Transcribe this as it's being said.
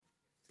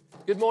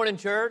Good morning,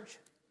 church.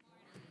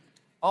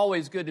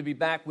 Always good to be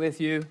back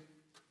with you,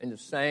 and the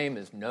same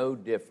is no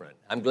different.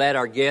 I'm glad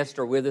our guests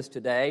are with us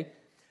today.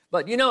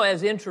 But,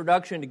 as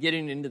introduction to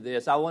getting into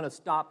this, I want to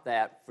stop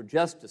that for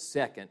just a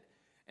second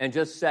and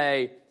just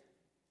say,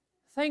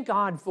 thank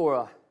God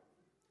for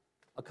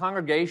a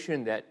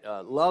congregation that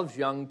loves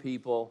young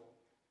people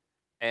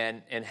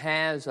and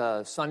has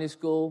a Sunday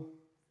school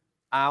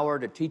hour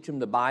to teach them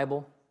the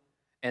Bible.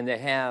 And they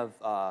have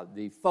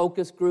the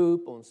focus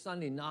group on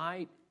Sunday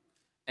night,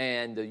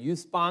 and the youth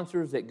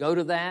sponsors that go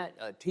to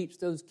that teach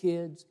those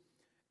kids.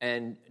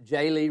 And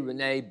Jaylee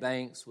Renee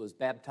Banks was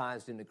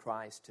baptized into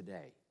Christ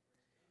today.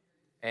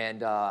 And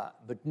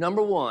but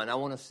number one, I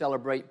want to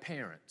celebrate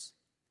parents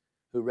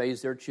who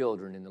raise their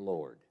children in the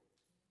Lord.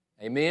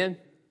 Amen?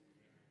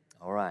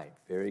 All right,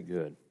 very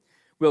good.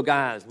 Well,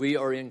 guys, we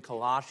are in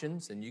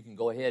Colossians, and you can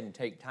go ahead and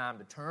take time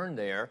to turn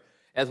there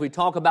as we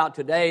talk about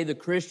today the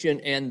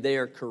Christian and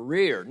their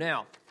career.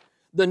 Now,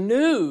 the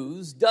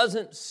news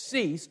doesn't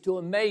cease to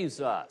amaze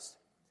us,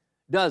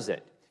 does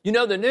it?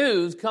 The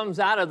news comes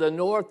out of the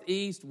north,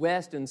 east,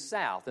 west, and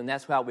south, and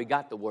that's how we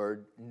got the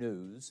word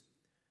news,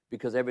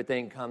 because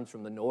everything comes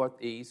from the north,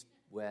 east,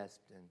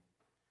 west, and...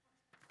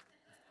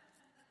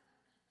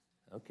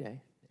 Okay.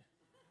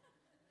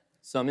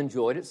 Some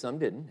enjoyed it, some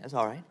didn't. That's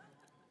all right.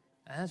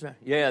 That's right.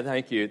 Yeah,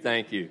 thank you.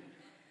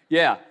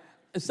 Yeah.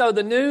 So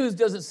the news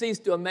doesn't cease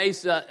to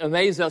amaze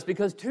us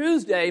because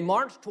Tuesday,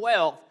 March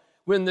 12th,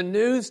 when the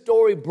news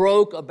story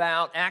broke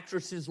about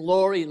actresses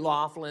Lori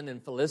Loughlin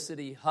and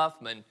Felicity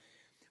Huffman,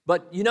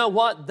 but you know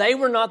what? They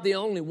were not the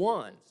only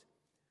ones.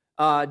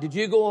 Did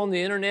you go on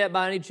the internet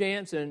by any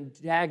chance and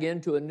tag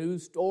into a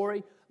news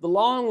story? The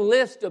long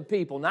list of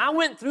people. Now, I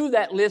went through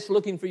that list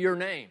looking for your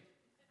name.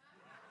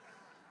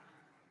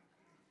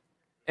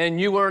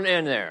 And you weren't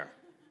in there.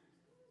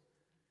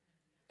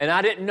 And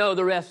I didn't know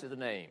the rest of the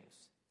names.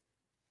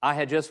 I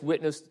had just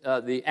witnessed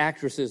the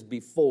actresses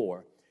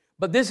before.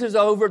 But this is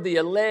over the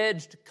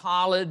alleged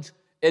college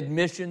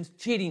admissions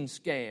cheating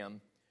scam.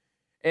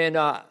 And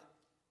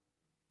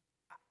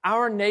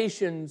our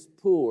nation's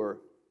poor,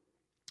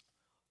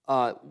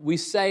 we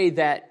say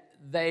that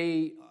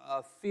they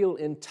feel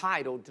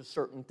entitled to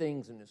certain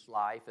things in this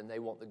life and they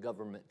want the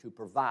government to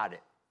provide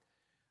it.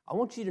 I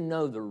want you to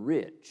know the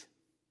rich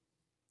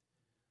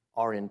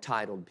are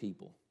entitled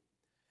people.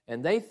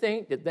 And they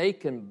think that they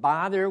can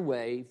buy their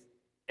way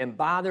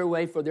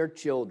for their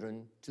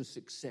children to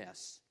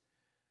success.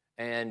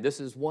 And this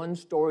is one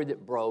story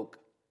that broke.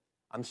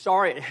 I'm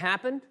sorry it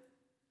happened,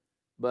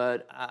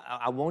 but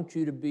I want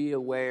you to be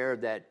aware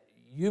that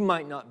you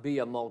might not be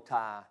a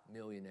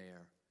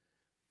multi-millionaire,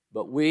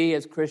 but we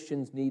as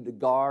Christians need to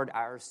guard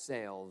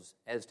ourselves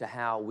as to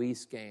how we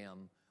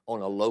scam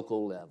on a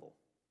local level.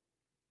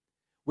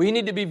 We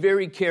need to be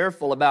very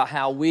careful about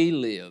how we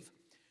live.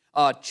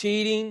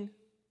 Cheating,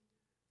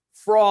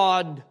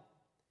 fraud,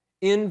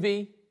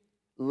 envy,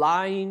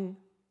 lying,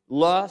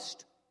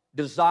 lust,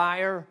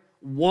 desire,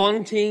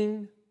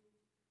 wanting.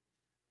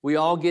 We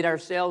all get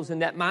ourselves in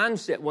that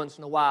mindset once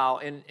in a while.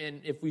 And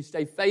if we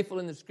stay faithful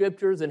in the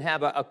Scriptures and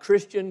have a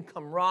Christian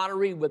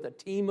camaraderie with a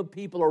team of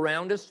people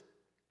around us,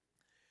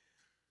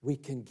 we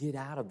can get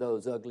out of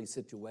those ugly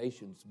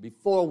situations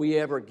before we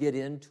ever get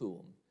into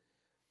them.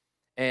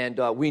 And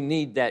we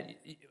need that.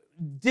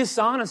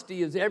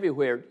 Dishonesty is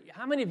everywhere.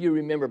 How many of you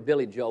remember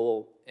Billy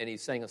Joel and he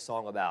sang a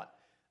song about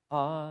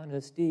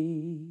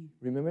honesty?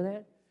 Remember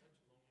that?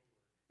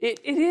 It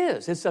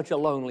is. It's such a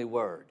lonely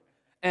word.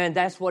 And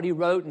that's what he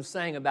wrote and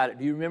sang about it.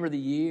 Do you remember the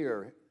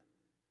year?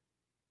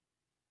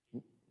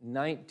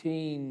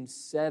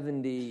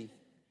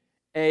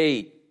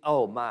 1978.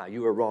 Oh, my,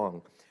 you were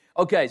wrong.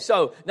 Okay,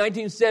 so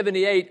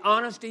 1978,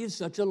 honesty is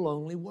such a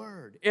lonely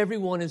word.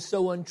 Everyone is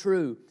so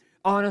untrue.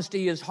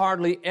 Honesty is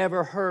hardly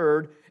ever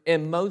heard,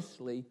 and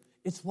mostly,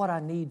 it's what I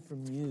need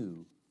from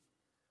you.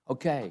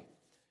 Okay,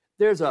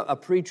 there's a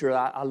preacher,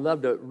 I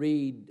love to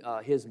read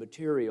his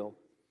material,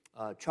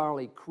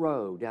 Charlie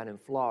Crow down in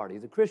Florida.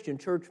 He's a Christian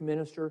church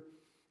minister,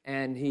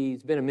 and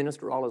he's been a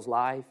minister all his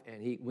life,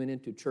 and he went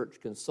into church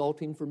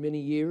consulting for many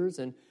years,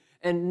 and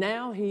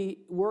now he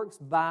works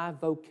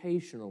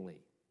bivocationally.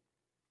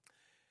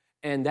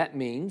 And that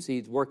means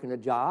he's working a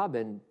job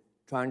and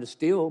trying to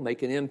still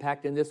make an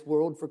impact in this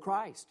world for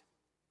Christ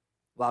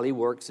while he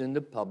works in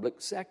the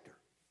public sector.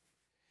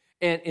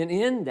 And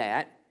in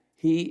that,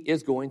 he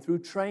is going through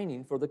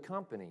training for the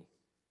company.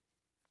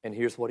 And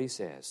here's what he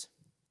says.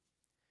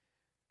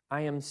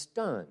 I am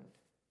stunned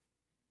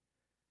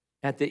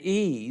at the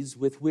ease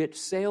with which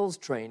sales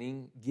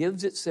training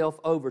gives itself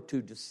over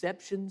to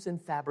deceptions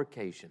and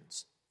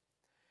fabrications.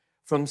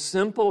 From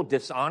simple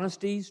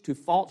dishonesties to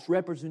false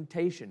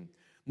representation,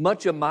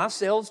 much of my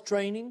sales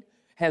training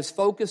has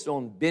focused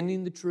on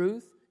bending the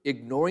truth,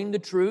 ignoring the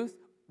truth,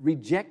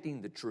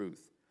 rejecting the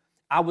truth.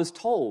 I was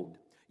told,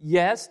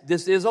 yes,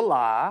 this is a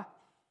lie,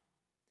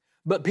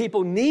 but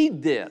people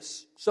need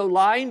this. So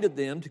lying to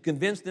them to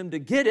convince them to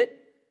get it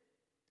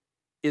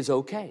is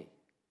okay.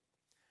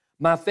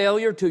 My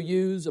failure to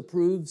use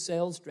approved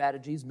sales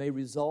strategies may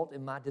result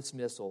in my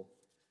dismissal,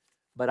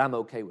 but I'm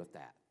okay with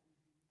that.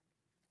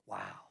 Wow.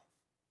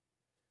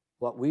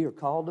 What we are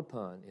called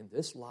upon in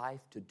this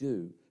life to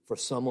do for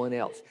someone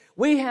else.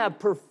 We have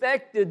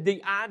perfected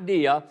the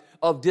idea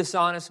of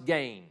dishonest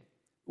gain.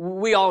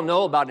 We all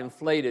know about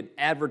inflated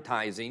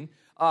advertising.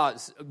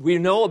 We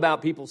know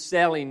about people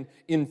selling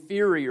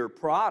inferior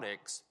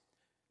products.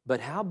 But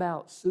how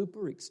about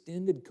super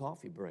extended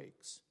coffee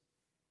breaks?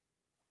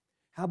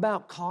 How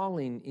about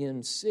calling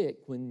in sick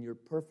when you're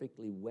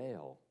perfectly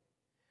well?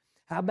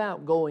 How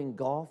about going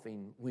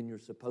golfing when you're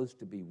supposed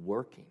to be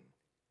working?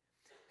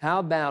 How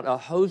about a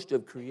host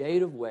of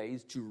creative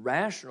ways to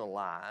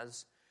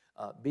rationalize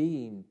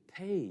being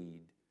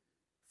paid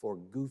for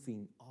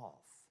goofing off?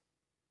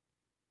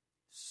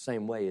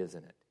 Same way,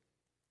 isn't it?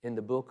 In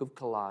the book of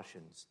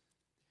Colossians,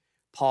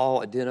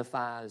 Paul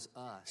identifies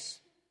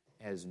us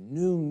as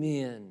new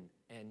men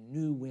and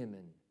new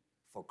women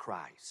for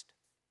Christ.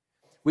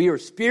 We are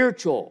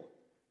spiritual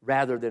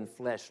rather than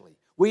fleshly.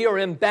 We are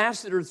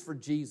ambassadors for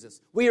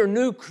Jesus. We are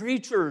new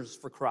creatures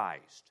for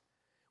Christ.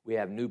 We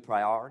have new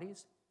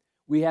priorities.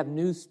 We have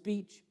new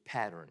speech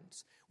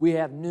patterns. We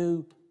have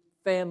new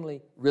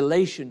family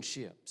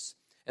relationships.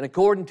 And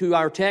according to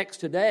our text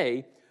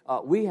today,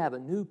 we have a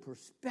new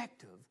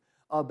perspective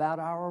about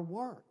our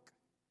work.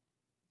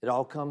 It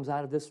all comes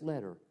out of this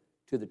letter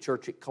to the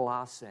church at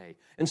Colossae.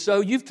 And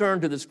so you've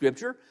turned to the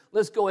Scripture.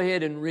 Let's go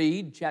ahead and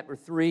read chapter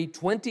 3,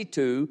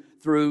 22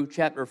 through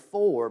chapter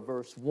 4,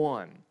 verse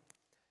 1.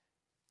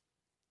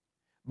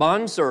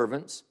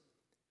 Bondservants,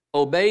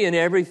 obey in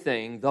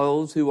everything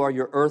those who are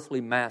your earthly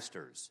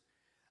masters,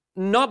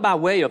 not by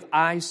way of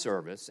eye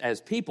service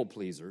as people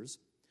pleasers,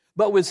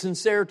 but with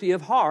sincerity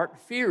of heart,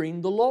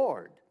 fearing the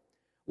Lord.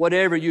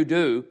 Whatever you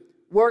do,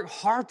 work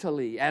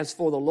heartily as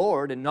for the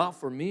Lord and not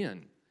for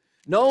men,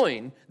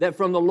 knowing that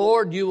from the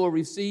Lord you will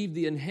receive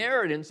the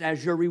inheritance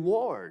as your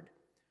reward.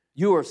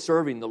 You are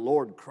serving the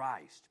Lord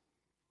Christ.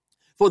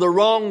 For the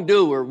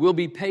wrongdoer will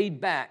be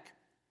paid back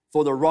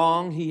for the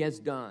wrong he has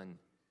done,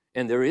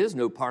 and there is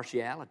no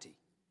partiality.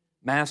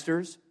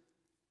 Masters,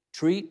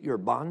 treat your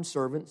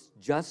bondservants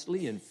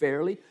justly and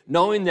fairly,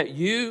 knowing that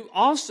you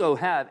also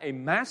have a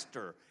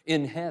master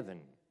in heaven.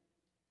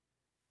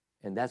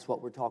 And that's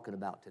what we're talking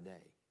about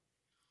today.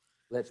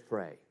 Let's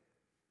pray.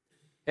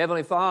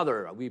 Heavenly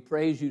Father, we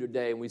praise you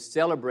today and we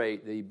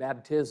celebrate the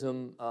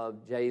baptism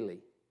of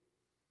Jaylee.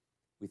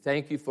 We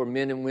thank you for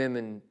men and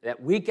women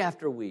that week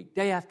after week,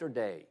 day after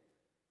day,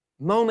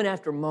 moment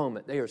after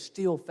moment, they are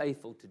still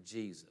faithful to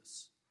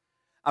Jesus.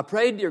 I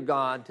pray, dear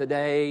God,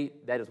 today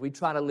that as we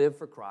try to live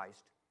for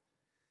Christ,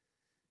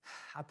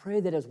 I pray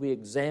that as we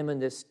examine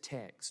this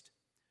text,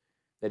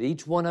 that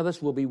each one of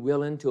us will be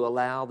willing to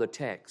allow the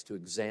text to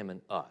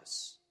examine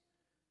us.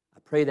 I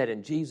pray that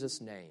in Jesus'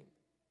 name,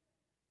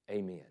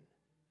 amen.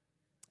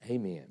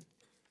 Amen.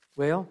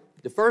 Well,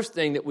 the first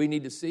thing that we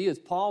need to see is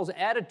Paul's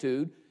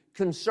attitude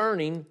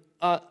concerning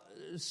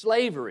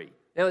slavery.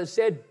 Now, it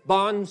said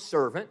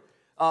bondservant,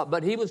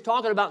 but he was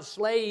talking about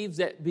slaves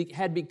that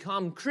had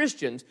become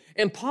Christians.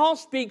 And Paul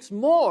speaks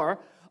more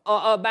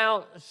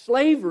about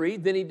slavery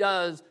than he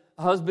does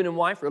husband and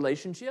wife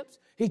relationships.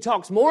 He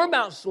talks more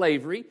about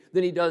slavery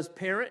than he does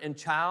parent and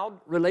child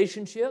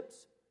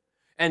relationships.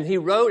 And he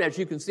wrote, as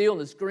you can see on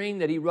the screen,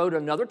 that he wrote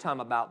another time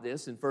about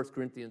this in 1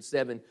 Corinthians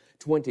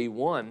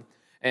 7:21.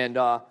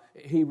 And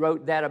he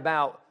wrote that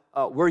about,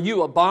 were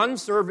you a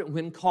bondservant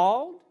when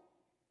called?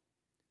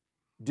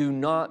 Do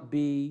not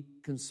be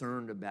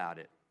concerned about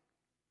it.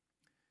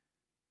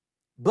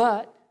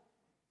 But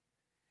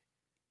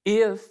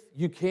if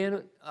you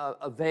can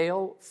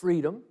avail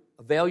freedom,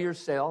 avail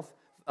yourself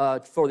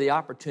for the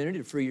opportunity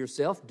to free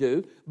yourself,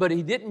 do. But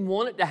he didn't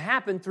want it to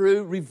happen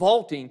through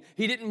revolting.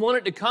 He didn't want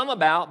it to come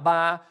about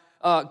by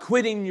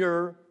quitting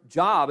your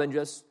job and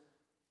just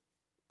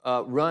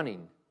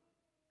running.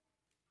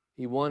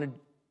 He wanted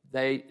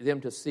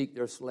them to seek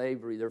their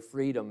slavery, their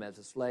freedom as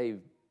a slave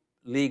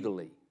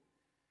legally.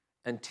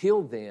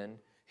 Until then,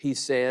 he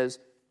says,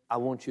 I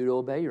want you to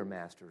obey your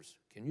masters.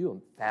 Can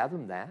you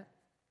fathom that?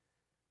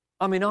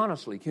 I mean,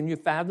 honestly, can you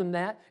fathom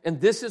that?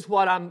 And this is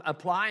what I'm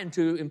applying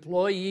to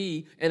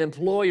employee and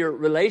employer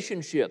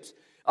relationships.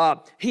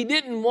 He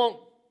didn't want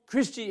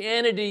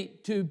Christianity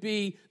to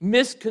be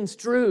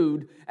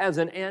misconstrued as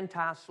an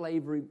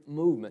anti-slavery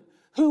movement.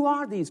 Who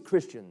are these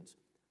Christians?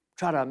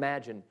 Try to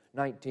imagine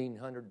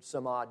 1900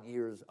 some odd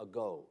years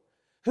ago.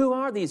 Who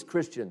are these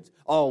Christians?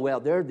 Oh,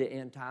 well, they're the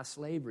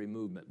anti-slavery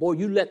movement. Boy,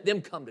 you let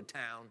them come to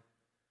town.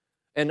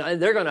 And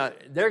they're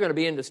gonna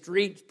be in the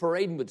streets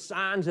parading with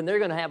signs, and they're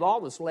going to have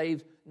all the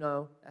slaves.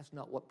 No, that's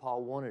not what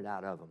Paul wanted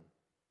out of them.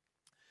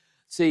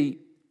 See,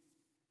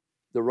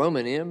 the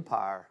Roman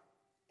Empire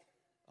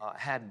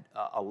had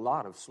a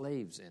lot of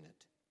slaves in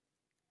it.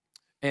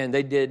 And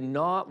they did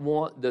not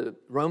want the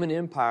Roman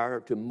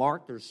Empire to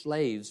mark their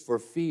slaves for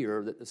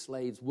fear that the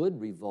slaves would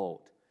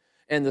revolt.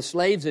 And the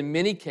slaves, in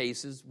many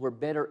cases, were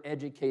better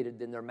educated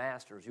than their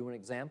masters. You want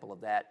an example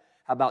of that?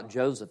 How about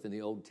Joseph in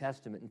the Old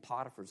Testament in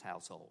Potiphar's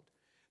household?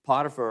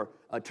 Potiphar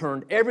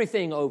turned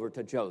everything over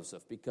to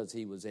Joseph because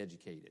he was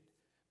educated,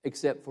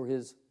 except for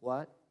his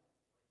what?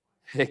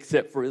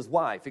 Except for his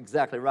wife,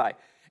 exactly right.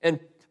 And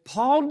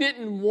Paul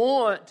didn't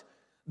want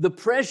the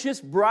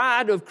precious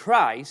bride of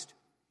Christ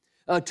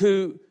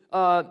to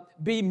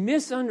be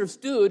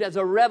misunderstood as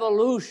a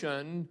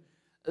revolution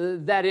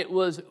that it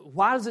was,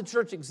 why does the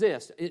church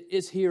exist?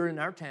 It's here in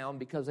our town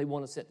because they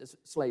want to set the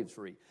slaves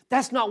free.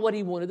 That's not what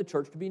he wanted the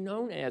church to be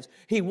known as.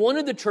 He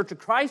wanted the church of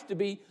Christ to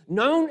be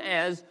known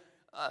as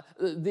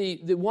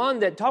the one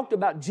that talked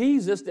about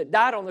Jesus that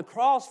died on the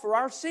cross for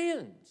our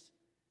sins.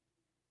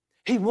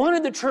 He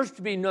wanted the church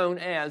to be known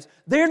as,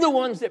 they're the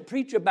ones that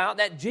preach about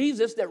that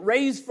Jesus that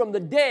raised from the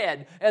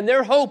dead, and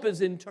their hope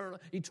is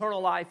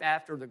eternal life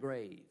after the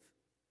grave.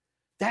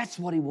 That's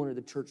what he wanted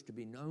the church to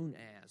be known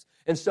as.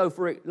 And so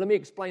let me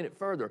explain it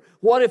further.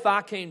 What if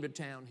I came to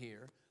town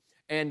here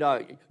and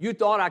you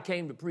thought I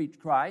came to preach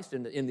Christ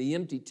in the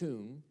empty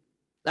tomb?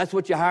 That's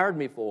what you hired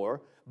me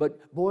for.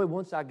 But boy,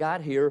 once I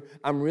got here,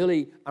 I'm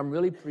really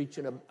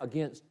preaching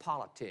against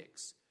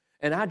politics.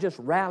 And I just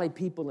rally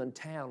people in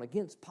town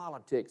against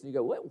politics. And you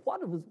go,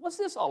 what's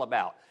this all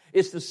about?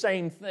 It's the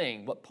same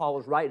thing, what Paul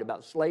was right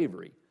about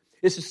slavery.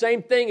 It's the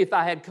same thing if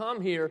I had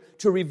come here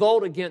to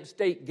revolt against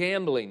state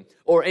gambling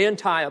or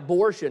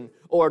anti-abortion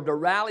or to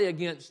rally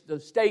against the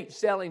state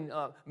selling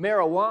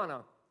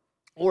marijuana,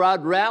 or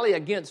I'd rally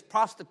against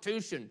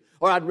prostitution,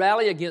 or I'd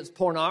rally against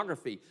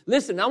pornography.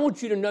 Listen, I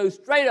want you to know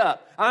straight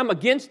up, I'm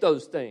against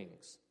those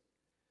things.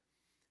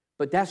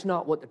 But that's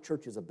not what the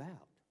church is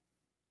about.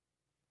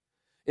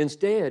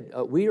 Instead,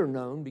 we are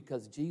known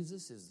because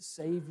Jesus is the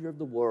Savior of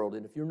the world,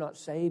 and if you're not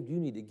saved, you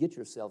need to get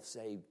yourself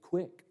saved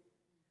quick.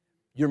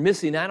 You're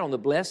missing out on the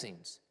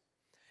blessings.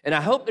 And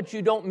I hope that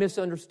you don't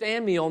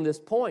misunderstand me on this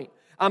point.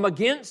 I'm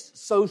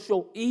against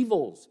social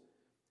evils.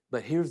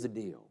 But here's the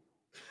deal.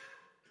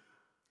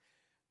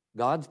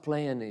 God's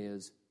plan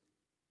is,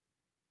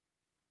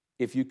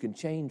 if you can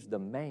change the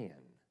man,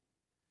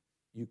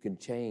 you can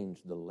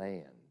change the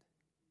land.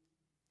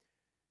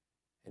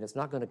 And it's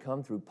not going to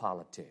come through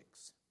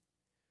politics.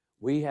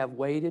 We have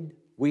waited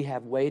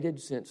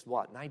since,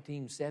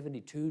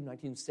 1972,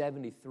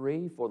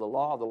 1973 for the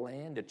law of the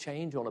land to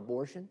change on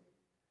abortion.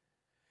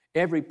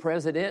 Every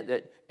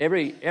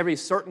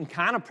certain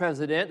kind of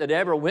president that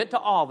ever went to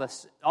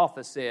office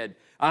said,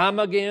 I'm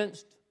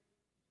against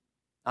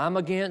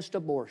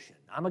abortion.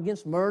 I'm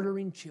against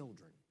murdering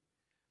children.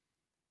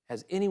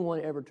 Has anyone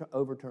ever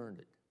overturned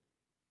it?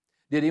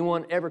 Did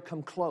anyone ever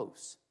come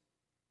close?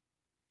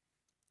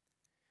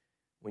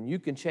 When you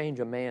can change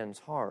a man's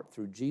heart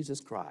through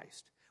Jesus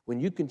Christ, when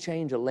you can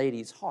change a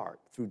lady's heart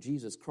through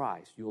Jesus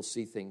Christ, you will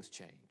see things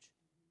change.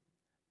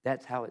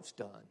 That's how it's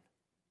done.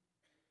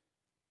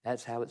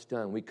 That's how it's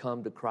done. We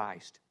come to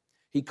Christ.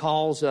 He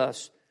calls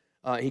us,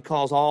 he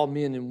calls all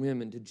men and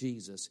women to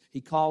Jesus.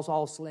 He calls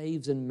all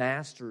slaves and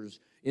masters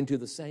into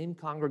the same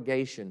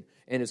congregation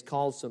and has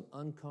called some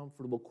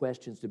uncomfortable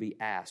questions to be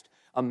asked.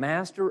 A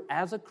master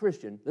as a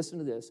Christian, listen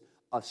to this,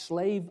 a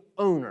slave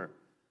owner,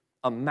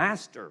 a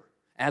master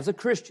as a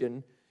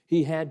Christian,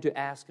 he had to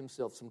ask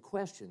himself some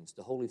questions.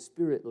 The Holy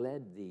Spirit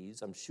led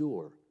these, I'm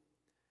sure.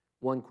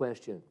 One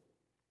question,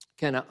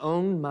 can I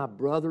own my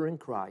brother in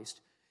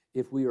Christ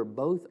if we are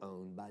both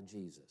owned by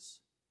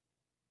Jesus?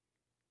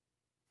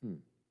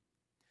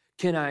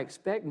 Can I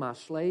expect my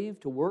slave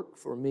to work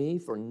for me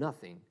for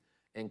nothing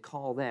and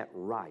call that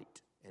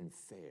right and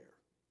fair?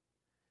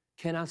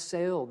 Can I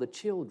sell the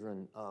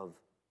children of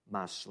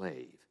my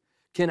slave?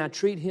 Can I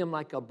treat him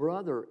like a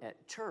brother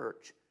at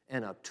church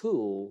and a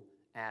tool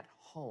at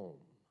home?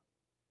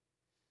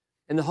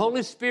 And the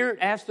Holy Spirit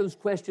asked those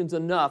questions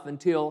enough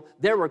until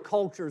there were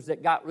cultures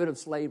that got rid of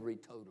slavery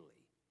totally.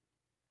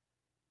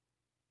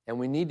 And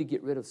we need to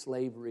get rid of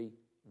slavery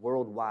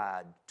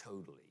worldwide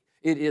totally.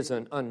 It is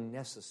an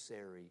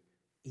unnecessary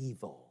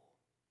evil.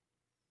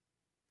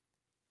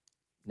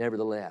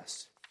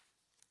 Nevertheless,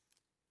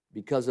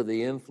 because of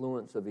the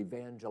influence of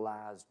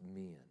evangelized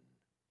men,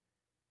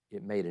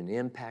 it made an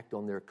impact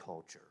on their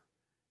culture.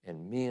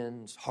 And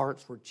men's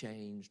hearts were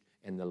changed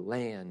and the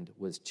land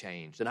was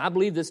changed. And I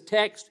believe this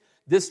text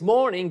this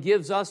morning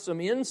gives us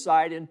some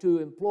insight into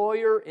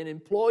employer and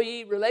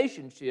employee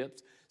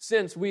relationships,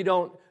 since we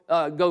don't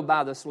go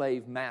by the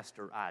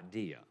slave-master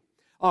idea.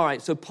 All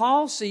right, so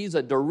Paul sees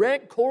a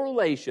direct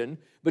correlation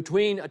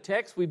between a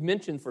text we've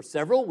mentioned for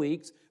several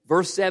weeks,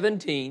 verse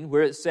 17,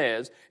 where it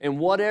says, and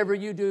whatever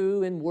you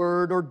do in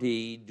word or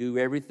deed, do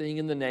everything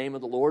in the name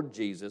of the Lord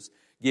Jesus,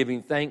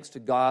 giving thanks to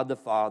God the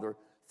Father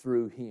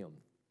through Him.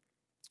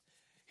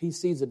 He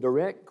sees a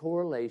direct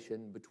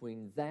correlation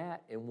between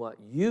that and what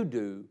you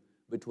do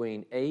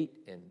between 8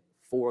 and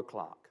 4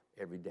 o'clock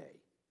every day.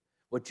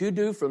 What you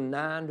do from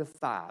 9 to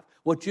 5.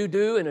 What you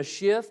do in a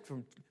shift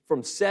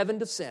from 7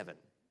 to 7.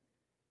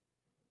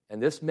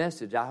 And this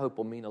message, I hope,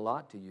 will mean a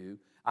lot to you.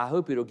 I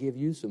hope it'll give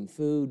you some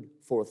food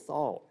for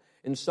thought.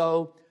 And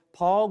so,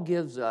 Paul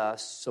gives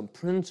us some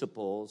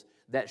principles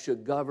that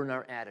should govern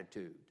our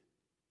attitude.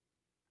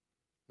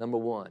 Number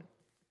one,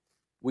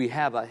 we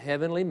have a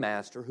heavenly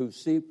master who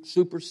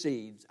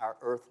supersedes our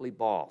earthly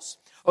boss.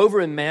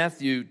 Over in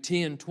Matthew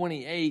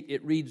 10:28,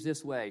 it reads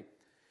this way.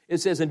 It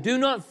says, and do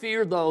not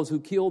fear those who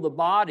kill the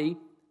body,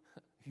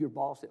 your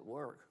boss at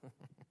work,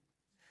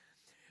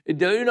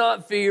 Do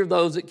not fear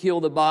those that kill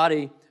the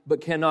body,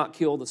 but cannot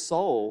kill the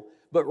soul,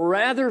 but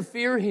rather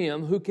fear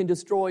him who can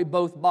destroy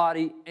both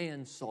body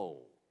and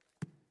soul.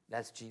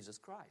 That's Jesus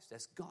Christ.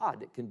 That's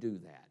God that can do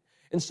that.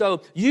 And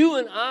so you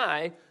and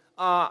I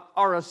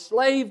are a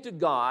slave to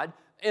God,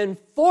 and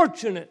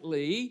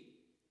fortunately,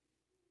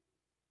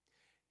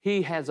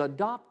 He has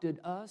adopted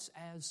us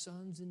as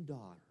sons and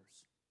daughters.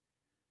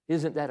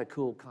 Isn't that a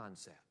cool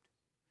concept?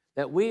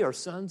 That we are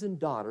sons and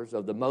daughters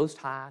of the Most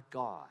High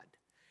God.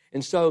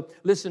 And so,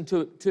 listen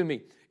to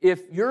me.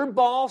 If your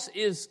boss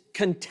is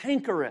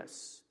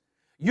cantankerous,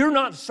 you're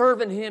not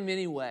serving him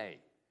anyway.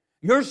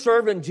 You're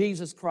serving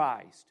Jesus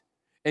Christ.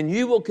 And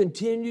you will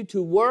continue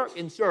to work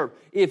and serve.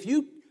 If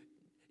you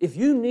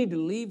need to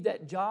leave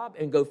that job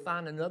and go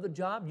find another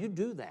job, you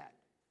do that.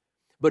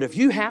 But if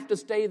you have to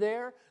stay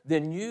there,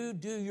 then you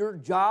do your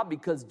job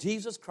because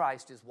Jesus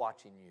Christ is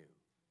watching you.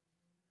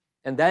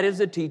 And that is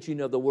the teaching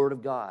of the Word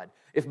of God.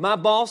 If my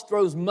boss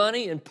throws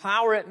money and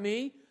power at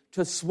me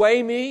to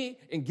sway me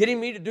and getting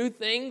me to do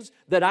things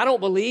that I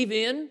don't believe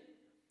in,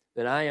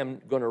 then I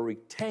am going to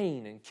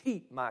retain and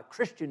keep my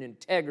Christian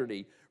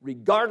integrity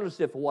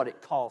regardless of what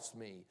it costs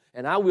me.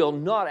 And I will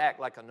not act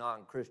like a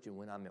non-Christian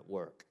when I'm at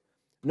work.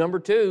 Number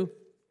 2,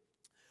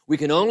 we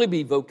can only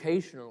be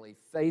vocationally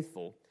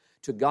faithful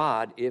to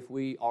God if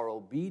we are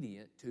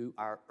obedient to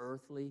our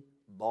earthly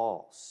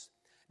boss.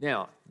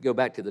 Now, go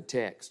back to the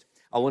text.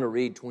 I want to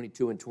read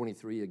 22 and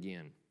 23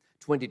 again.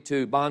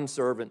 22,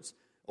 bondservants,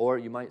 or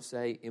you might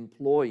say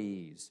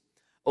employees,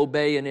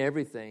 obey in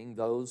everything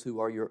those who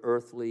are your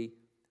earthly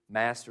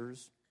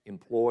masters,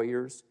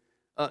 employers,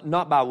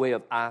 not by way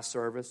of eye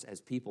service as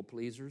people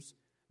pleasers,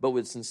 but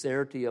with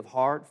sincerity of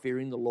heart,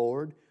 fearing the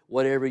Lord.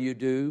 Whatever you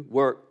do,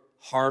 work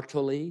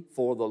heartily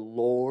for the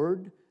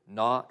Lord,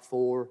 not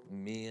for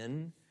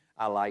men.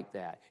 I like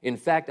that. In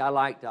fact, I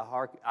like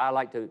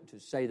to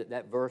say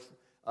that verse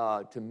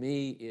to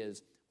me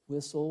is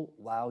whistle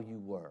while you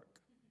work.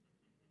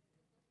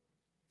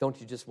 Don't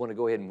you just want to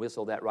go ahead and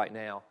whistle that right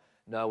now?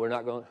 No, we're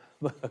not going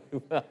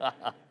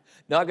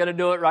not going to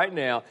do it right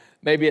now.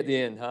 Maybe at the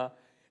end, huh?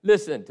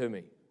 Listen to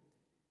me.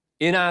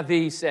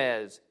 NIV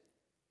says,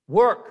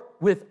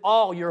 work with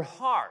all your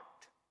heart.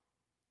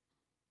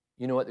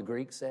 You know what the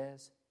Greek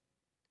says?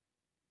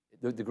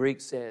 The Greek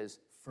says,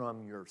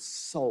 from your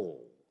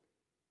soul.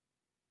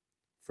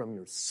 From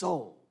your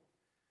soul.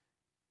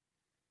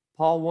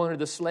 Paul wanted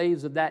the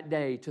slaves of that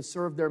day to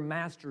serve their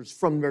masters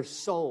from their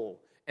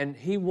soul. And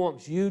he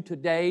wants you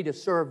today to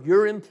serve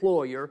your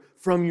employer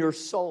from your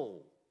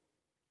soul.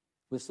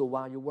 Whistle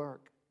while you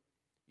work.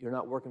 You're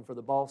not working for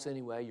the boss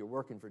anyway. You're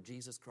working for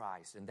Jesus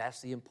Christ. And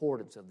that's the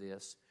importance of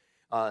this.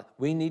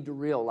 We need to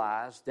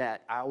realize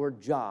that our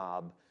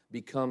job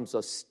becomes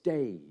a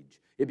stage.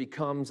 It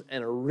becomes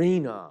an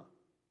arena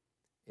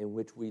in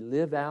which we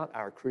live out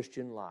our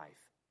Christian life.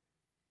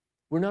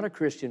 We're not a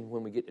Christian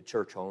when we get to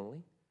church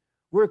only.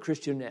 We're a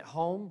Christian at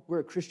home. We're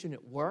a Christian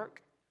at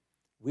work.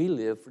 We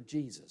live for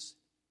Jesus.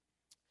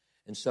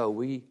 And so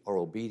we are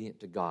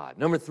obedient to God.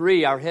 Number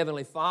 3, our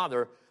Heavenly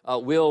Father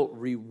will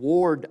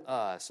reward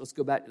us. Let's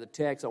go back to the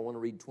text. I want to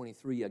read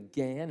 23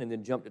 again and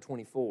then jump to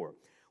 24.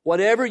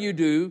 Whatever you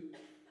do,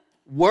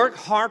 work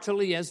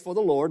heartily as for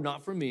the Lord,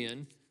 not for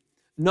men,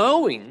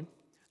 knowing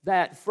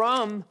that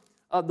from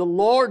the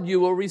Lord you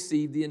will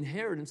receive the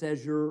inheritance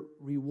as your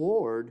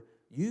reward.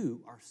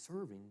 You are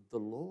serving the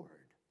Lord.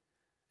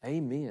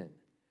 Amen.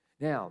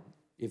 Now,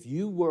 if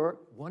you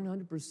work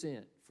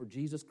 100% for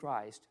Jesus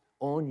Christ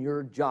on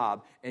your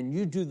job and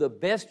you do the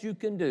best you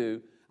can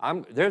do,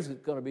 there's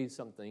going to be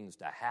some things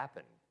to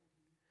happen.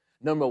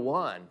 Number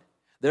 1,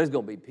 there's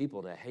going to be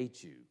people that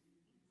hate you.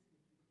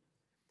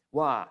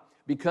 Why?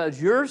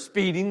 Because you're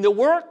speeding the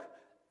work.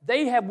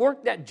 They have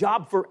worked that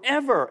job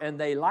forever and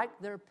they like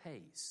their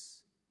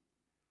pace.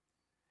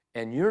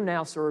 And you're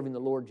now serving the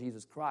Lord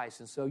Jesus Christ,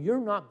 and so you're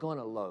not going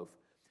to loaf.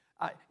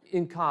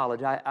 In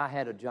college, I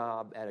had a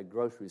job at a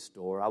grocery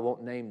store. I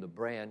won't name the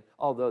brand,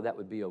 although that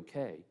would be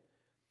okay.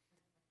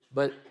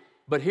 But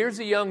here's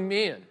the young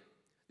men.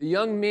 The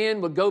young men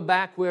would go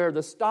back where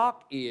the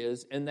stock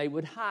is, and they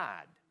would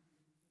hide.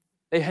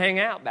 They hang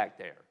out back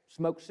there,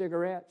 smoke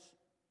cigarettes.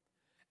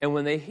 And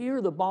when they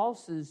hear the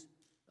boss's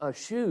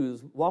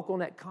shoes walk on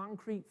that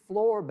concrete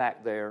floor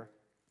back there,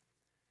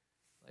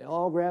 they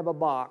all grab a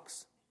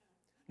box.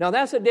 Now,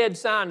 that's a dead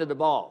sign to the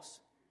boss.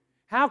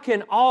 How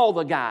can all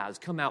the guys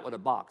come out with a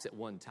box at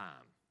one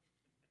time?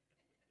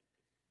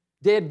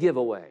 Dead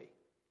giveaway.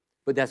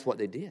 But that's what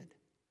they did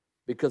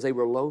because they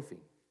were loafing.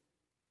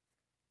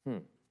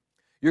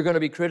 You're going to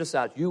be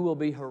criticized. You will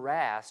be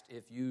harassed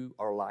if you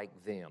are like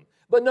them.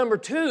 But number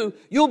 2,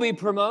 you'll be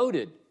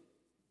promoted.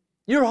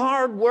 You're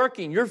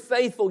hardworking. You're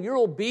faithful. You're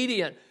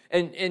obedient.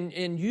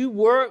 And you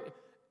work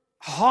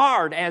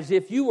hard as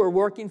if you were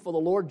working for the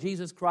Lord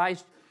Jesus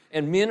Christ.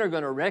 And men are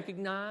going to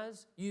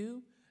recognize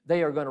you,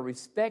 they are going to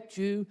respect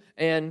you,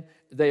 and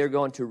they are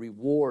going to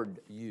reward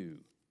you.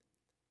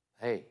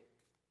 Hey,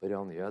 but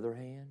on the other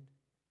hand,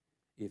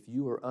 if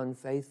you are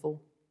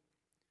unfaithful,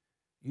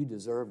 you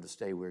deserve to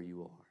stay where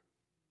you are.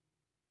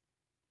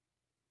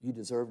 You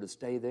deserve to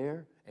stay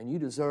there, and you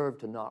deserve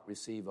to not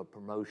receive a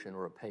promotion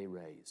or a pay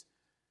raise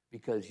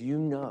because you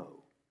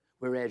know,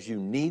 whereas you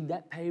need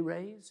that pay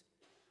raise,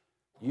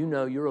 you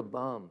know you're a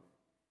bum.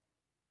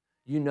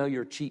 You know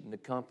you're cheating the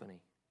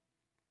company,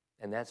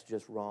 and that's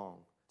just wrong.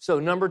 So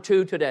number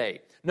 2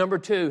 today. Number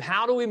 2,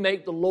 how do we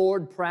make the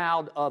Lord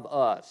proud of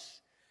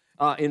us?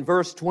 In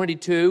verse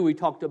 22, we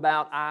talked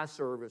about eye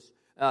service,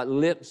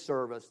 lip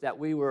service, that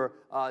we were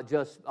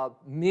just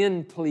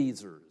men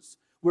pleasers.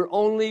 We're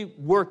only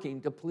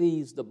working to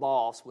please the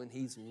boss when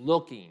he's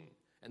looking.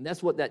 And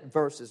that's what that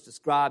verse is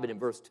describing in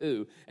verse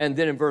 2. And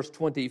then in verse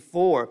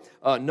 24,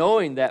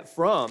 knowing that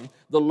from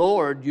the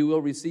Lord you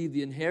will receive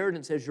the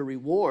inheritance as your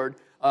reward,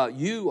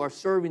 you are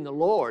serving the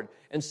Lord.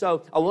 And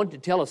so I want to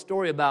tell a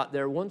story about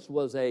there once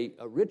was a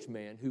rich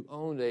man who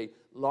owned a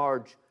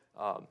large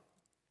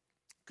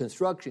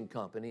construction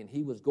company, and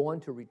he was going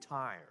to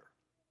retire.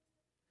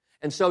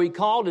 And so he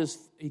called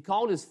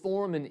his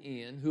foreman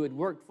in, who had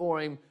worked for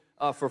him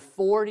for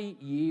 40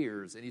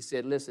 years. And he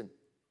said, listen,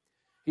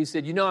 he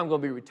said, you know I'm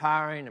going to be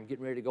retiring. I'm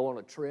getting ready to go on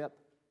a trip.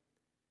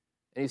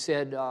 And he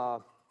said,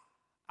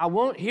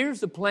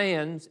 here's the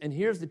plans and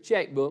here's the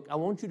checkbook. I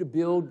want you to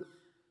build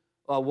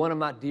one of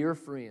my dear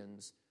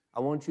friends.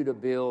 I want you to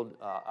build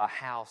a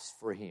house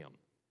for him.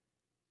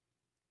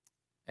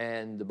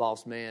 And the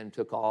boss man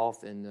took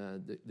off,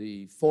 and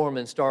the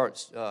foreman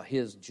starts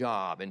his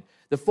job. And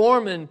the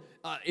foreman,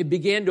 it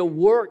began to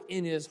work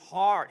in his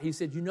heart. He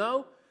said, you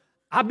know,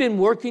 I've been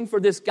working for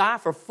this guy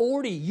for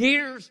 40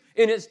 years,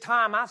 and it's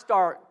time I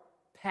start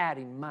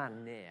patting my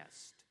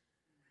nest.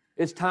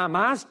 It's time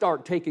I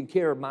start taking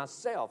care of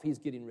myself. He's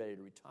getting ready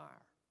to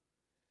retire.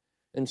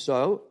 And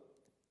so,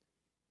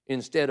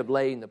 instead of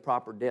laying the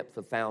proper depth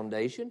of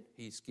foundation,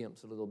 he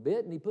skimps a little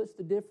bit, and he puts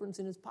the difference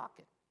in his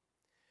pocket.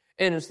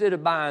 And instead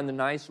of buying the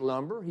nice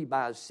lumber, he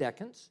buys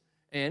seconds,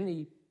 and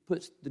he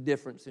puts the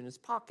difference in his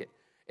pocket.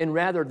 And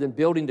rather than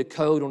building the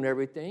code on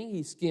everything,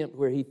 he skimped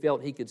where he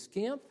felt he could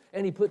skimp,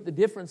 and he put the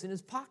difference in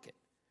his pocket.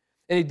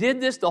 And he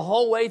did this the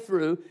whole way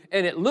through,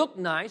 and it looked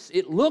nice,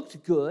 it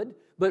looked good,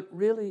 but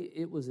really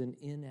it was an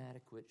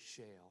inadequate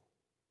shell.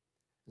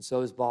 And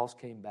so his boss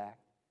came back,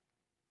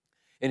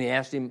 and he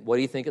asked him, what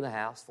do you think of the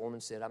house?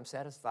 Foreman said, I'm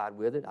satisfied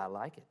with it, I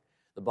like it.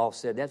 The boss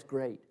said, that's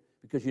great,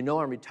 because you know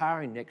I'm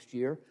retiring next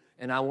year,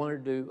 and I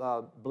wanted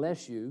to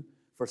bless you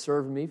for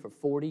serving me for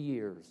 40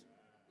 years.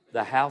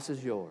 The house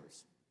is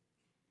yours.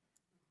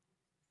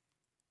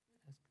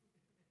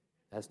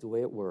 That's the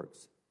way it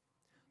works.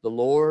 The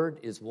Lord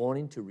is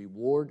wanting to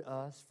reward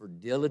us for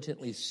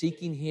diligently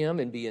seeking Him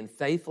and being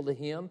faithful to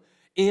Him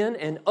in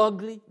an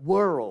ugly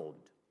world.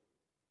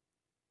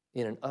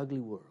 In an ugly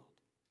world.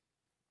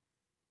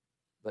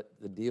 But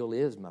the deal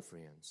is, my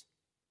friends,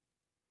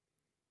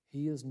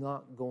 He is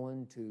not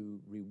going to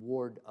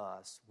reward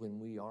us when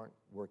we aren't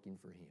working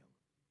for Him.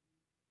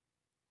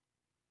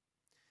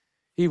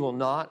 He will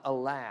not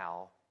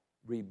allow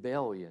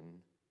rebellion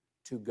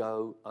to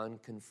go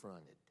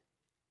unconfronted.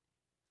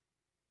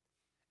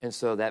 And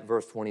so that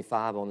verse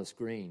 25 on the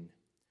screen,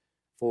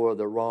 for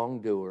the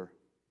wrongdoer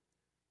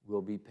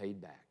will be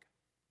paid back.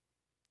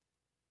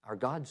 Our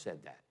God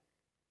said that.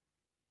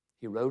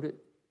 He wrote it,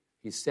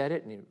 He said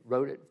it, and He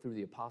wrote it through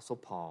the Apostle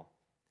Paul.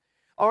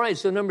 All right,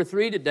 so number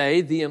 3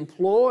 today, the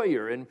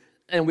employer.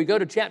 And we go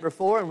to chapter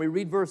 4 and we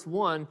read verse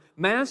 1.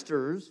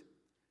 Masters,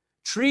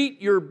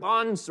 treat your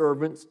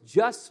bondservants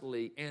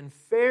justly and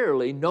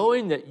fairly,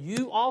 knowing that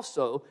you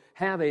also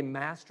have a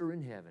master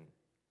in heaven.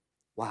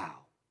 Wow.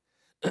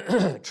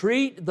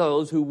 Treat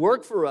those who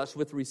work for us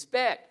with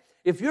respect.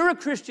 If you're a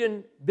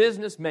Christian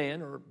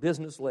businessman or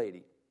business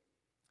lady,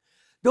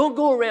 don't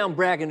go around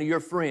bragging to your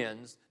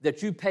friends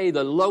that you pay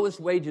the lowest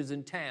wages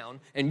in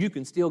town and you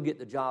can still get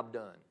the job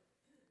done.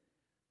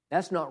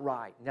 That's not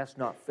right, and that's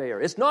not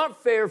fair. It's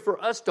not fair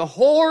for us to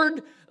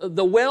hoard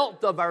the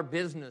wealth of our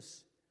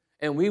business,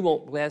 and we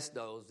won't bless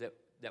those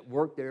that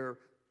work their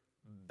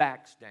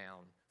backs down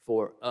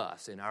for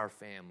us and our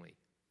family.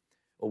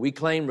 Well, we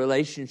claim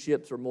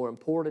relationships are more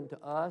important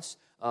to us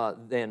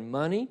than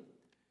money,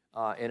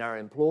 and our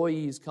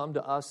employees come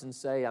to us and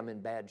say, I'm in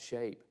bad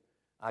shape.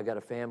 I got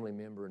a family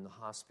member in the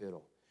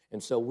hospital.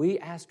 And so we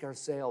ask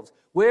ourselves,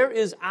 where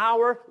is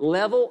our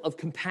level of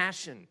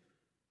compassion?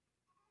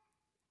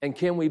 And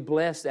can we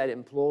bless that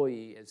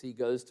employee as he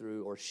goes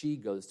through or she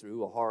goes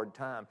through a hard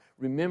time?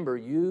 Remember,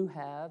 you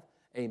have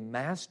a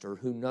master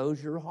who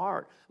knows your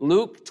heart.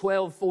 Luke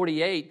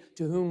 12:48,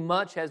 to whom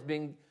much has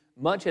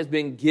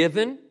been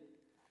given,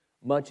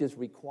 much is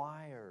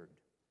required.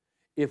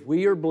 If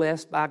we are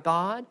blessed by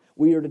God,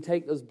 we are to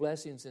take those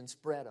blessings and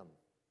spread them.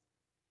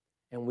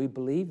 And we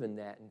believe in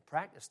that and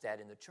practice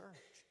that in the church.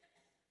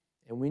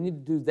 And we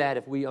need to do that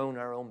if we own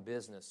our own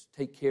business.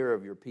 Take care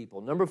of your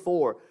people. Number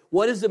 4,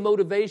 what is the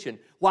motivation?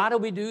 Why do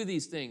we do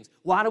these things?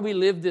 Why do we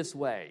live this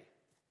way?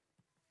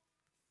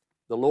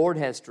 The Lord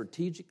has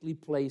strategically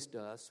placed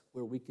us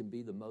where we can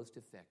be the most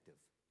effective.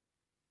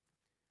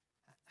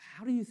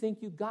 How do you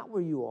think you got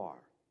where you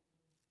are?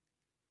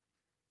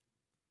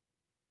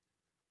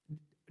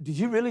 Did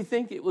you really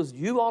think it was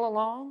you all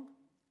along?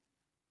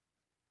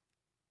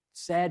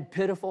 sad,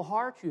 pitiful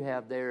heart you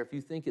have there if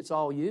you think it's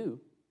all you.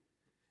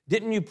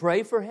 Didn't you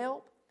pray for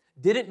help?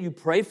 Didn't you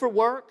pray for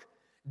work?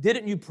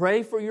 Didn't you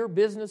pray for your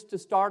business to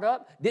start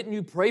up? Didn't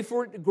you pray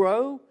for it to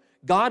grow?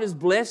 God is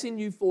blessing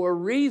you for a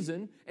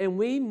reason, and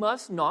we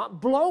must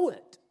not blow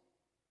it.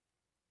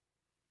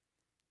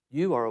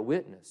 You are a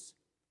witness.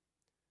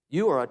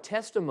 You are a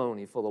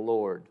testimony for the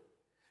Lord.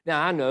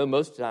 Now, I know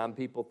most of the time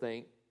people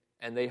think,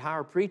 and they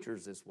hire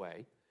preachers this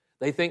way,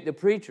 they think the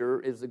preacher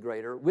is the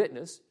greater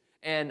witness,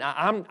 and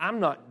I'm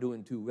not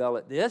doing too well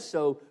at this,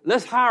 so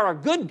let's hire a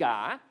good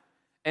guy,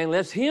 and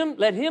let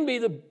him be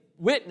the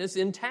witness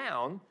in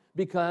town,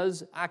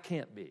 because I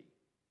can't be.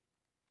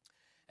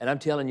 And I'm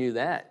telling you,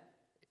 that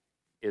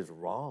is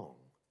wrong.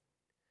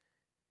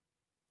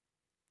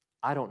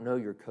 I don't know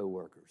your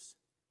coworkers.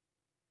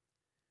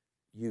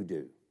 You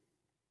do.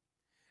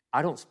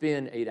 I don't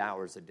spend 8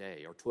 hours a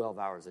day or 12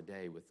 hours a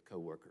day with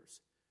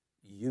coworkers.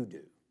 You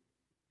do.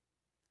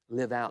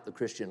 Live out the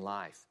Christian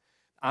life.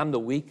 I'm the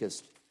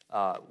weakest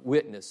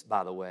witness,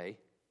 by the way.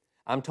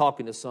 I'm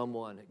talking to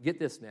someone, get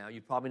this now, you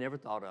probably never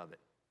thought of it,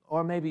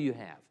 or maybe you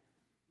have.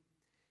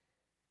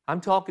 I'm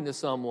talking to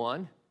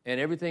someone, and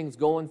everything's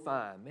going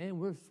fine. Man,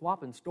 we're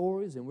swapping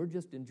stories, and we're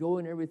just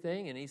enjoying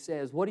everything, and he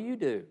says, what do you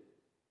do?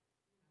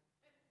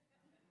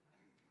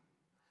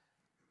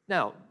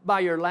 Now,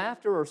 by your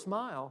laughter or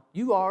smile,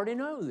 you already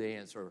know the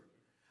answer.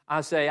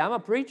 I say, I'm a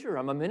preacher,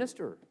 I'm a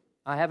minister,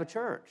 I have a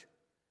church.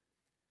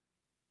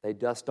 They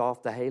dust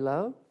off the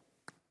halo,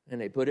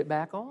 and they put it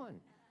back on.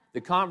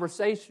 The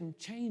conversation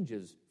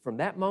changes from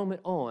that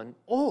moment on,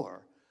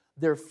 or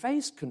their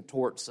face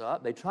contorts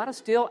up. They try to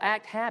still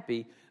act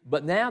happy,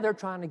 but now they're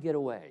trying to get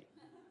away.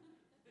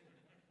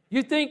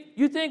 You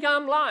think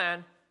I'm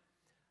lying?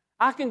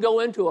 I can go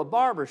into a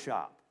barber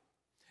shop,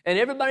 and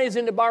everybody's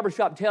in the barber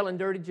shop telling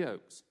dirty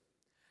jokes.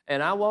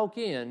 And I walk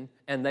in,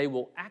 and they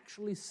will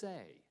actually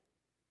say,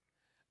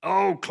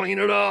 oh, clean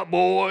it up,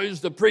 boys,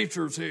 the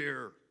preacher's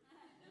here.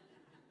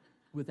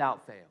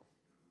 Without fail.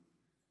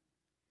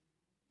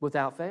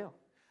 Without fail.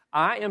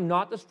 I am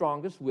not the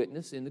strongest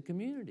witness in the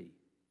community.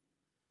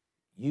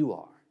 You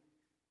are.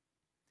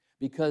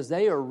 Because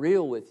they are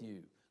real with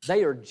you.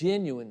 They are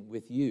genuine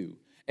with you.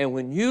 And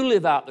when you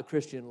live out the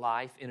Christian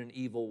life in an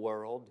evil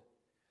world,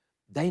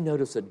 they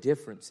notice a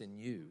difference in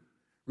you.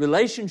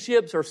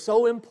 Relationships are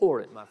so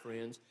important, my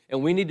friends,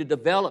 and we need to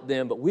develop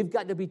them, but we've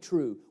got to be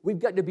true. We've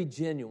got to be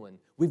genuine.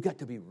 We've got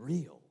to be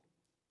real.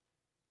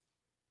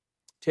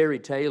 Terry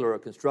Taylor, a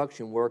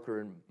construction worker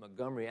in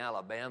Montgomery,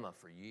 Alabama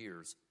for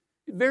years,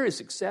 very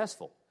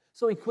successful.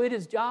 So he quit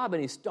his job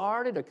and he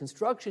started a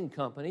construction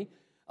company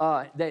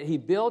that he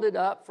built it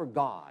up for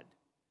God.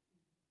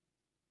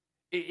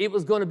 It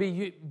was going to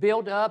be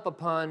built up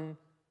upon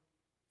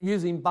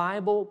using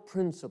Bible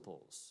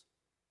principles.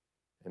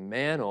 And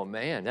man, oh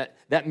man,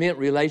 that meant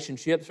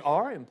relationships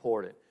are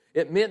important.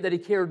 It meant that he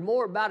cared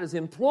more about his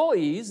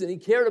employees than he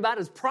cared about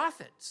his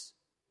profits.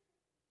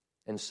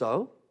 And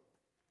so,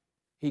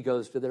 he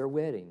goes to their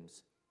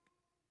weddings.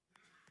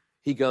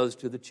 He goes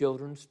to the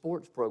children's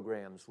sports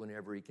programs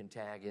whenever he can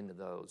tag into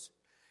those.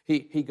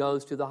 He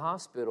goes to the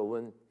hospital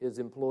when his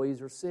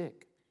employees are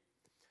sick.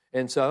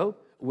 And so,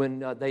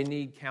 when they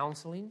need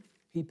counseling,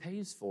 he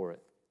pays for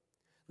it.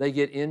 They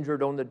get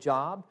injured on the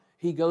job,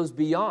 he goes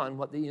beyond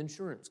what the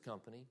insurance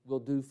company will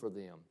do for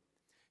them.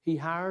 He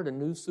hired a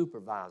new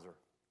supervisor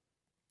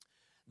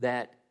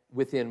that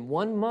within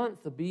 1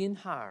 month of being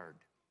hired,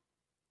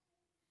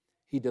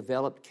 he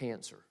developed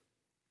cancer.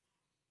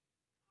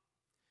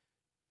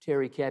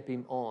 Terry kept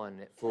him on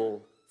at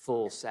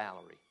full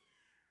salary.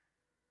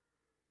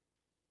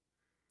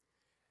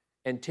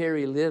 And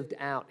Terry lived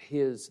out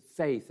his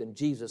faith in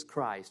Jesus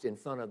Christ in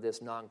front of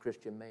this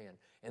non-Christian man.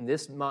 And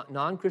this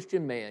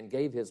non-Christian man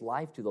gave his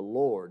life to the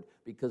Lord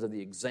because of the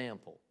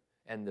example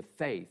and the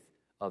faith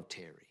of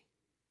Terry.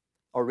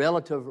 A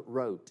relative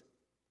wrote,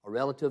 a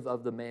relative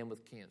of the man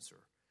with cancer,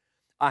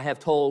 I have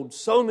told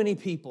so many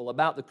people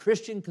about the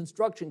Christian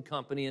construction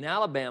company in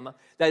Alabama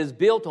that is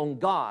built on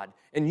God,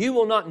 and you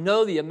will not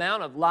know the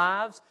amount of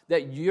lives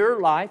that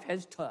your life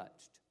has touched.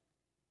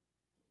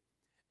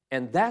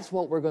 And that's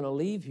what we're going to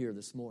leave here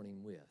this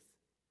morning with.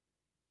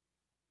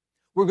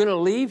 We're going to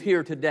leave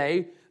here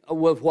today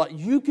with what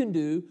you can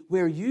do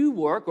where you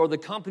work or the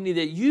company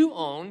that you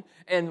own,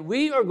 and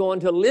we are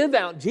going to live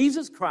out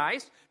Jesus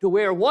Christ to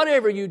where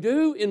whatever you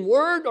do in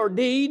word or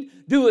deed,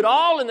 do it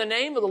all in the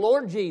name of the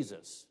Lord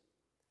Jesus.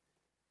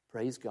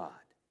 Praise God.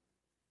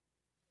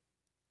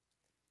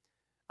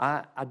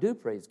 I do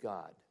praise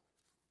God.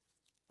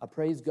 I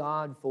praise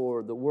God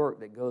for the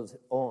work that goes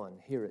on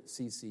here at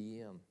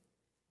CCM.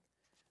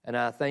 And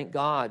I thank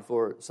God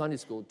for Sunday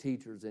school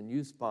teachers and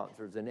youth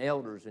sponsors and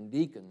elders and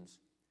deacons.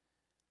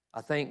 I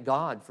thank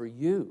God for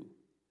you.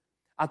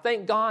 I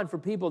thank God for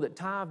people that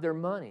tithe their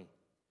money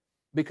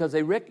because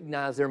they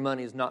recognize their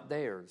money is not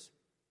theirs.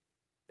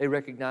 They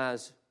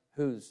recognize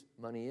whose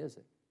money is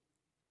it.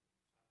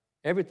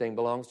 Everything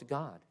belongs to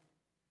God.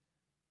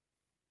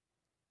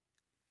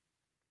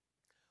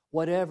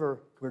 Whatever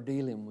we're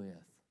dealing with,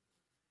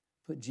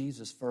 put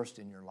Jesus first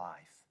in your life.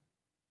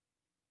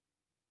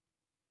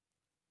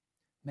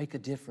 Make a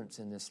difference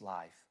in this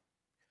life.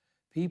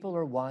 People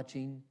are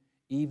watching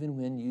even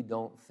when you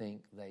don't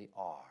think they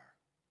are.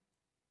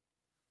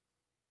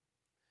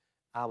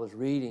 I was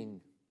reading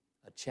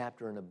a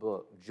chapter in a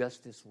book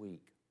just this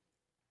week.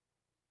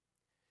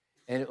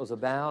 And it was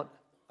about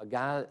a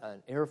guy,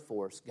 an Air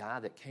Force guy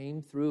that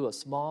came through a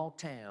small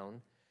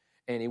town,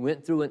 and he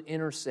went through an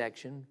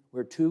intersection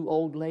where two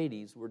old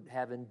ladies were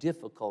having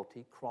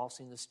difficulty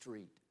crossing the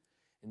street.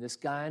 And this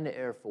guy in the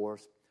Air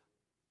Force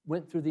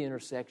went through the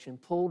intersection,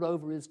 pulled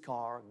over his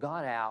car,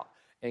 got out,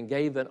 and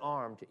gave an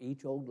arm to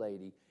each old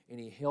lady, and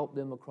he helped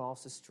them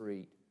across the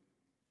street.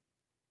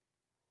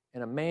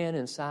 And a man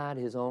inside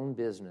his own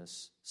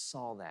business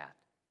saw that.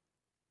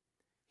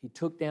 He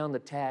took down the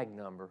tag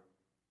number,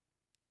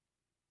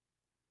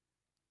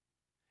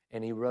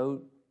 and he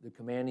wrote the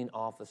commanding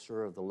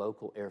officer of the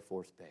local Air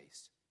Force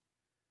base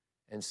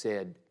and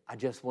said, I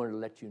just wanted to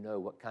let you know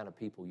what kind of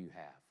people you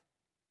have.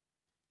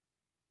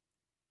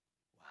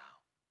 Wow.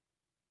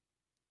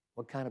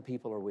 What kind of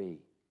people are we?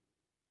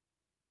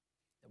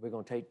 That we're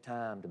going to take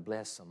time to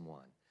bless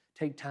someone.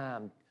 Take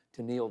time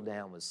to kneel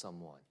down with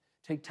someone.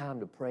 Take time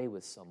to pray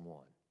with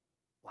someone.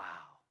 Wow.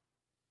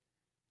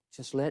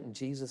 Just letting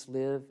Jesus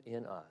live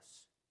in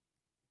us.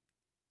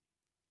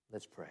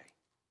 Let's pray.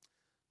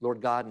 Lord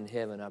God in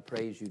heaven, I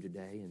praise you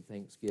today in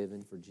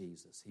thanksgiving for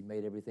Jesus. He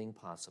made everything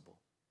possible.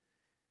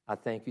 I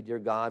thank you, dear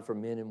God, for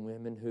men and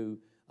women who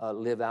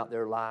live out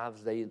their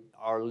lives. They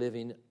are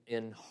living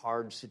in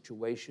hard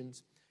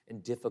situations,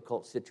 in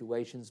difficult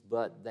situations,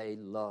 but they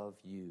love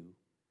you.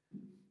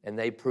 And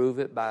they prove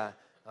it by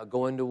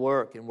going to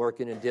work and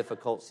working in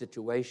difficult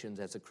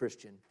situations as a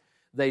Christian.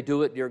 They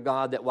do it, dear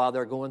God, that while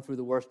they're going through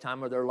the worst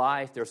time of their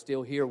life, they're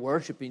still here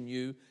worshiping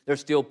you. They're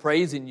still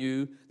praising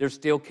you. They're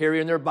still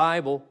carrying their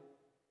Bible.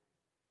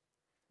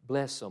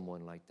 Bless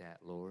someone like that,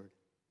 Lord.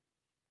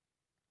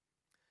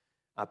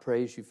 I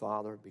praise you,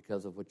 Father,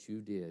 because of what you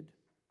did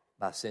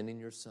by sending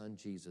your Son,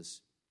 Jesus,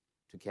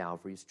 to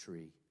Calvary's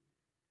tree.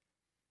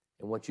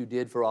 And what you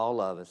did for all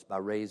of us by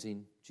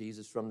raising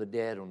Jesus from the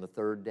dead on the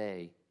third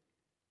day,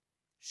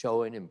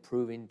 showing and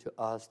proving to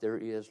us there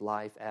is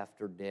life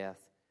after death,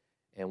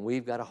 and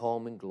we've got a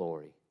home in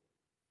glory.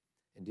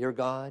 And dear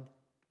God,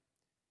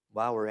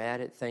 while we're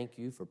at it, thank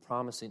you for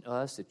promising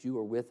us that you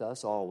are with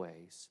us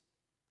always.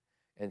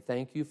 And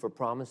thank you for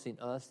promising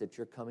us that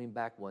you're coming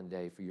back one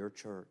day for your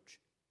church.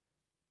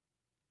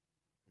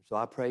 So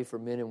I pray for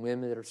men and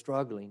women that are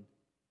struggling.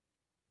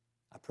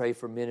 I pray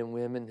for men and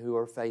women who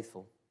are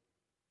faithful.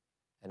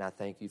 And I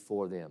thank you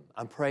for them.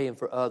 I'm praying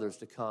for others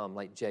to come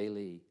like Jay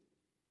Lee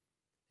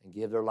and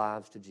give their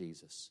lives to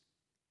Jesus.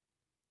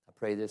 I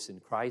pray this in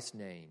Christ's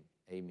name.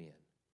 Amen.